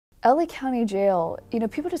LA County Jail,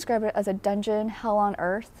 people describe it as a dungeon, hell on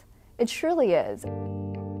earth. It surely is.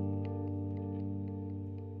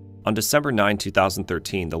 On December 9,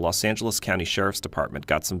 2013, the Los Angeles County Sheriff's Department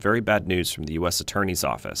got some very bad news from the U.S. Attorney's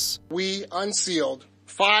Office. We unsealed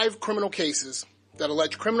 5 criminal cases that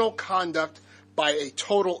allege criminal conduct by a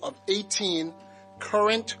total of 18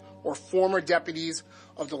 current or former deputies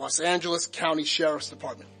of the Los Angeles County Sheriff's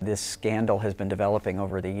Department. This scandal has been developing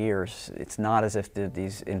over the years. It's not as if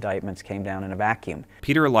these indictments came down in a vacuum.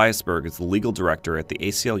 Peter Eliasberg is the legal director at the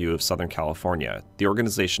ACLU of Southern California. The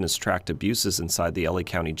organization has tracked abuses inside the LA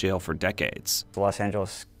County Jail for decades. The Los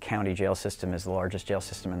Angeles County jail system is the largest jail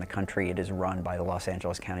system in the country. It is run by the Los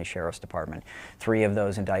Angeles County Sheriff's Department. 3 of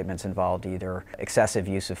those indictments involved either excessive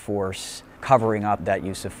use of force, covering up that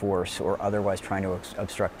use of force, or otherwise trying to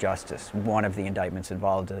obstruct justice. One of the indictments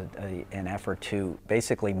involved an effort to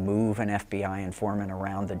basically move an FBI informant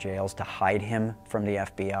around the jails to hide him from the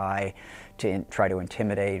FBI, to try to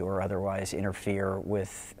intimidate or otherwise interfere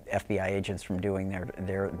with FBI agents from doing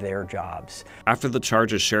their jobs. After the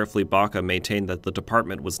charges, Sheriff Lee Baca maintained that the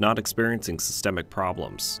department was not experiencing systemic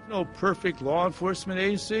problems. No perfect law enforcement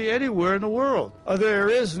agency anywhere in the world. There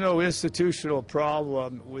is no institutional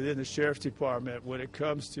problem within the Sheriff's Department when it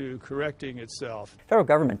comes to correcting itself. The federal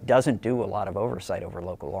government doesn't do a lot of oversight over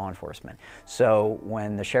local law enforcement. So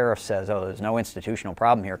when the sheriff says, oh, there's no institutional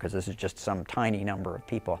problem here because this is just some tiny number of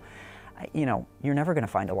people, you're never going to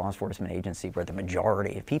find a law enforcement agency where the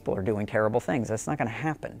majority of people are doing terrible things. That's not going to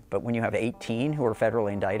happen. But when you have 18 who are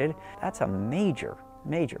federally indicted, that's a major,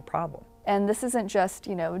 major problem. And this isn't just,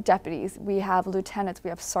 deputies. We have lieutenants,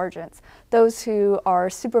 we have sergeants, those who are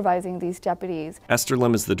supervising these deputies. Esther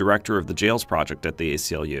Lim is the director of the Jails Project at the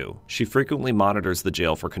ACLU. She frequently monitors the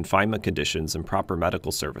jail for confinement conditions and proper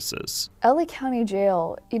medical services. LA County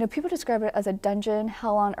Jail, people describe it as a dungeon,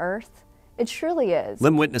 hell on earth. It surely is.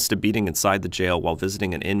 Lim witnessed a beating inside the jail while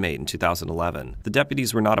visiting an inmate in 2011. The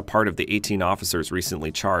deputies were not a part of the 18 officers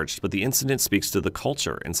recently charged, but the incident speaks to the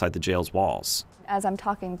culture inside the jail's walls. As I'm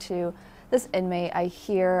talking to this inmate, I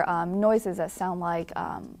hear noises that sound like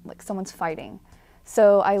someone's fighting.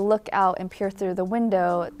 So I look out and peer through the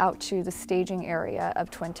window out to the staging area of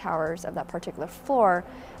Twin Towers of that particular floor,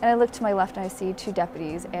 and I look to my left and I see 2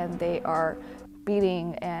 deputies, and they are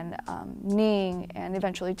beating and kneeing and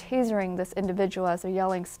eventually tasering this individual as they're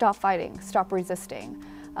yelling, "Stop fighting, stop resisting."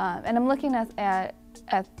 And I'm looking at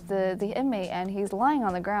the inmate, and he's lying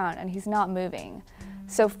on the ground and he's not moving.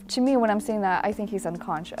 So to me, when I'm seeing that, I think he's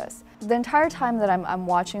unconscious. The entire time that I'm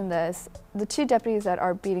watching this, the 2 deputies that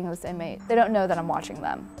are beating this inmate, they don't know that I'm watching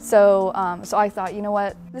them. So I thought, you know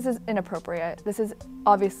what, this is inappropriate. This is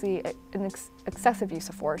obviously an excessive use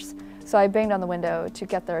of force. So I banged on the window to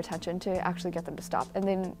get their attention, to actually get them to stop, and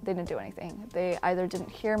they didn't do anything. They either didn't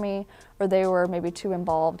hear me, or they were maybe too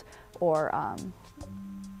involved, or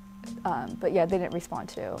but yeah, they didn't respond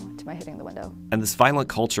to my hitting the window. And this violent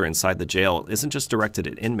culture inside the jail isn't just directed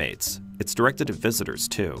at inmates, it's directed at visitors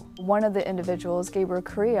too. One of the individuals, Gabriel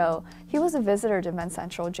Carrillo, he was a visitor to Men's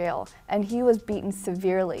Central Jail, and he was beaten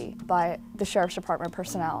severely by the Sheriff's Department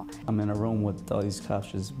personnel. I'm in a room with all these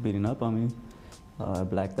cops just beating up on me. I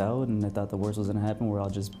blacked out, and I thought the worst was going to happen, where I'll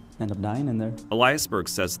just end up dying in there. Eliasberg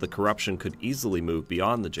says the corruption could easily move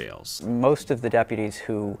beyond the jails. Most of the deputies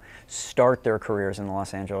who start their careers in the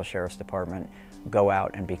Los Angeles Sheriff's Department go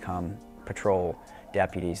out and become patrol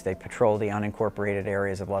deputies. They patrol the unincorporated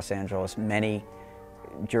areas of Los Angeles. Many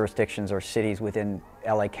jurisdictions or cities within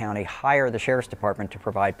LA County hire the Sheriff's Department to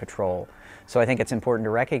provide patrol. So I think it's important to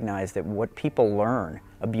recognize that what people learn,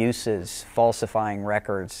 abuses, falsifying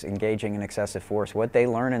records, engaging in excessive force, what they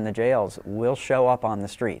learn in the jails will show up on the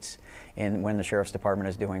streets when the Sheriff's Department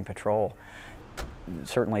is doing patrol.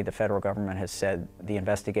 Certainly the federal government has said the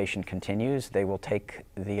investigation continues. They will take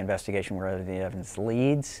the investigation wherever the evidence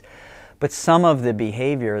leads. But some of the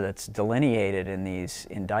behavior that's delineated in these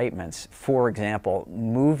indictments, for example,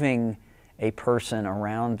 moving a person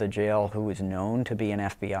around the jail who is known to be an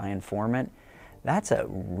FBI informant, that's a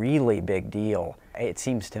really big deal. It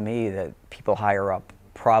seems to me that people higher up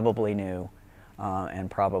probably knew and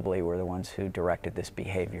probably were the ones who directed this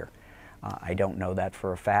behavior. I don't know that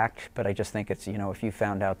for a fact, but I just think it's, if you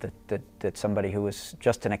found out that somebody who was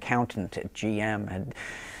just an accountant at GM had,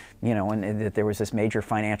 and that there was this major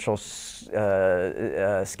financial scandal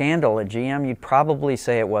at GM, you'd probably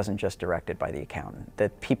say it wasn't just directed by the accountant,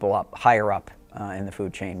 that people higher up in the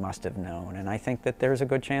food chain must have known. And I think that there's a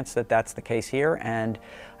good chance that that's the case here, and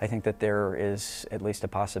I think that there is at least a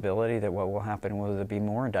possibility that what will happen will be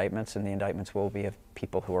more indictments, and the indictments will be of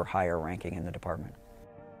people who are higher ranking in the department.